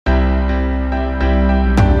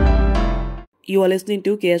You are listening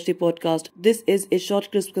to KSG Podcast. This is a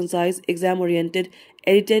short, crisp, concise, exam-oriented,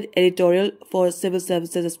 edited editorial for civil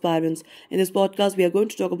services aspirants. In this podcast, we are going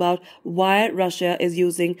to talk about why Russia is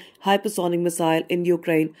using hypersonic missile in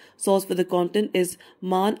Ukraine. Source for the content is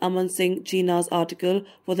Man Aman Singh China's article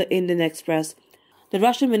for the Indian Express. The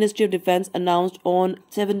Russian Ministry of Defense announced on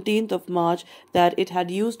 17th of March that it had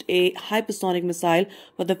used a hypersonic missile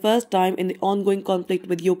for the first time in the ongoing conflict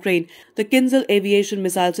with Ukraine. The Kinzhal aviation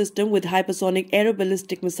missile system with hypersonic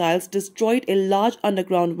aeroballistic missiles destroyed a large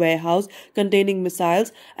underground warehouse containing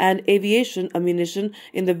missiles and aviation ammunition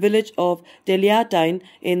in the village of Delyatine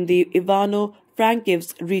in the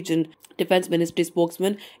Ivano-Frankivsk region. Defense Ministry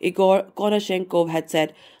spokesman Igor Konashenkov had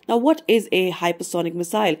said. Now, what is a hypersonic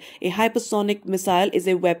missile? A hypersonic missile is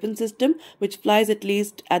a weapon system which flies at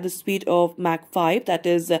least at the speed of Mach 5, that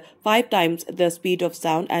is 5 times the speed of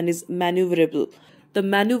sound, and is maneuverable. The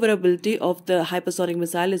maneuverability of the hypersonic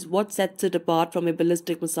missile is what sets it apart from a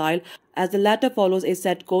ballistic missile, as the latter follows a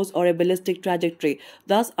set course or a ballistic trajectory.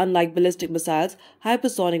 Thus, unlike ballistic missiles,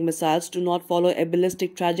 hypersonic missiles do not follow a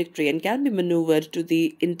ballistic trajectory and can be maneuvered to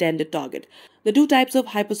the intended target. The two types of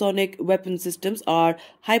hypersonic weapon systems are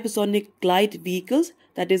hypersonic glide vehicles,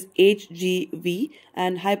 that is HGV,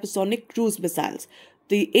 and hypersonic cruise missiles.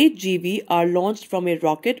 The HGV are launched from a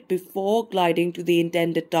rocket before gliding to the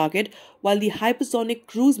intended target, while the hypersonic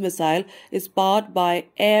cruise missile is powered by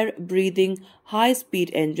air-breathing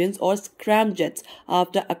high-speed engines or scramjets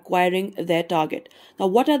after acquiring their target. Now,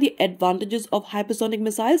 what are the advantages of hypersonic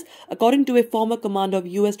missiles? According to a former commander of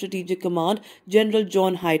U.S. Strategic Command, General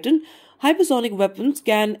John Hyten, hypersonic weapons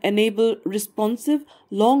can enable responsive,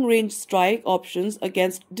 long-range strike options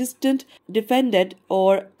against distant, defended,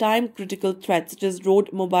 or time-critical threats such as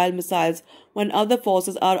road mobile missiles when other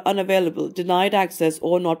forces are unavailable, denied access,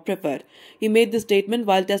 or not preferred. He made this statement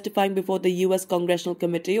while testifying before the U.S. Congressional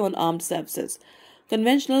Committee on Armed Services.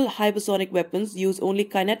 Conventional hypersonic weapons use only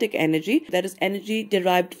kinetic energy, that is, energy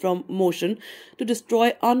derived from motion, to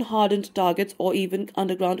destroy unhardened targets or even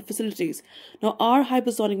underground facilities. Now, are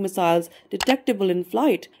hypersonic missiles detectable in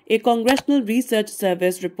flight? A Congressional Research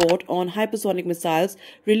Service report on hypersonic missiles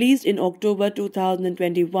released in October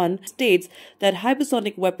 2021 states that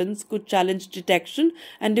hypersonic weapons could challenge detection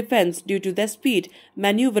and defense due to their speed,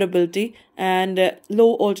 maneuverability, and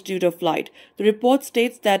low altitude of flight. The report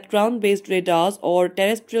states that ground-based radars or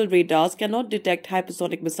terrestrial radars cannot detect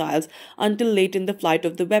hypersonic missiles until late in the flight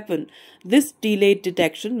of the weapon. This delayed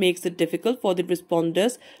detection makes it difficult for the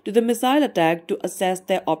responders to the missile attack to assess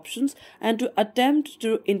their options and to attempt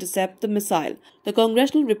to intercept the missile. The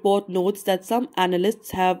congressional report notes that some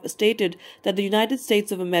analysts have stated that the United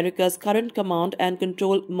States of America's current command and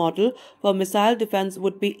control model for missile defense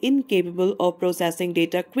would be incapable of processing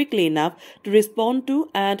data quickly enough to respond to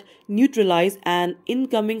and neutralize an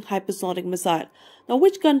incoming hypersonic missile. Now,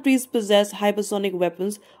 which countries possess hypersonic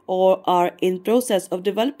weapons or are in process of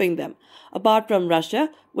developing them? Apart from Russia,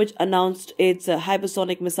 which announced its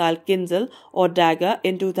hypersonic missile Kinzhal or Dagger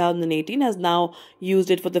in 2018, has now used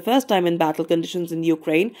it for the first time in battle conditions in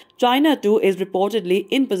Ukraine. China too is reportedly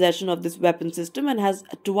in possession of this weapon system and has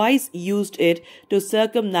twice used it to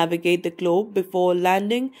circumnavigate the globe before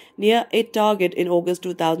landing near a target in August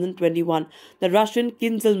 2021. The Russian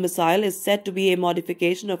Kinzhal missile is said to be a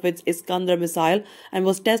modification of its Iskander missile and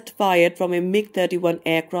was test-fired from a MiG-31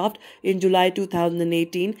 aircraft in July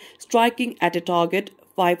 2018, striking at a target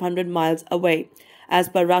 500 miles away. As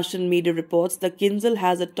per Russian media reports, the Kinzhal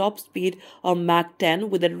has a top speed of Mach 10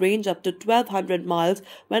 with a range up to 1200 miles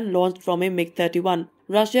when launched from a MiG-31.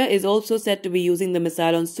 Russia is also said to be using the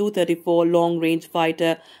missile on Su-34 long-range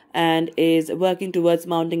fighter and is working towards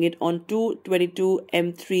mounting it on Tu-22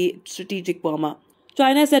 M3 strategic bomber.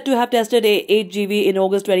 China is said to have tested a 8GV in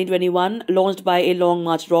August 2021, launched by a Long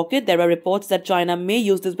March rocket. There are reports that China may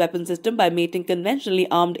use this weapon system by mating conventionally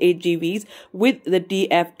armed 8GVs with the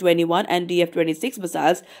DF-21 and DF-26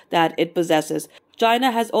 missiles that it possesses.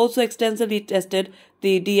 China has also extensively tested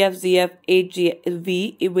the DFZF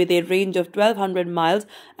 8GV with a range of 1200 miles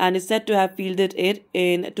and is said to have fielded it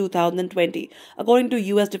in 2020. According to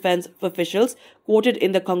U.S. defense officials quoted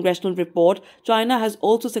in the congressional report, China has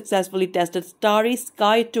also successfully tested Starry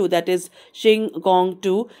Sky 2, that is Xinggong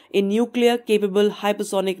 2, a nuclear-capable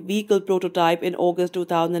hypersonic vehicle prototype in August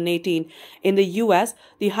 2018. In the U.S.,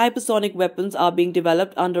 the hypersonic weapons are being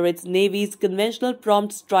developed under its Navy's Conventional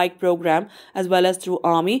Prompt Strike program as well as through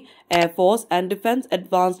Army, Air Force, and Defense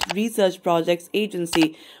Advanced Research Projects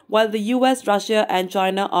Agency. While the US, Russia, and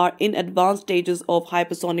China are in advanced stages of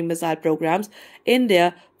hypersonic missile programs,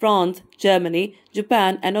 India, France, Germany,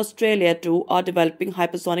 Japan, and Australia too are developing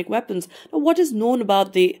hypersonic weapons. Now, what is known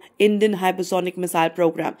about the Indian hypersonic missile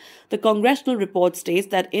program? The congressional report states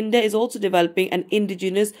that India is also developing an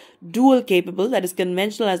indigenous dual capable, that is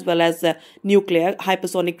conventional as well as nuclear,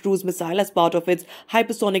 hypersonic cruise missile as part of its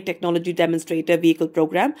hypersonic technology demonstrator vehicle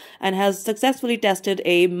program, and has successfully tested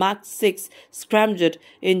a Mach 6 scramjet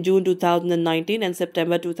in June 2019 and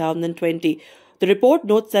September 2020. The report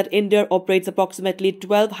notes that India operates approximately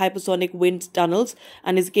 12 hypersonic wind tunnels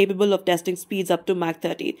and is capable of testing speeds up to Mach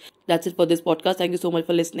 30. That's it for this podcast. Thank you so much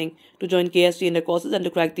for listening. To join KSG India courses and to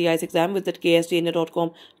crack the ICE exam, visit ksgindia.com.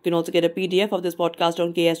 You can also get a PDF of this podcast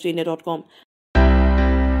on ksgindia.com.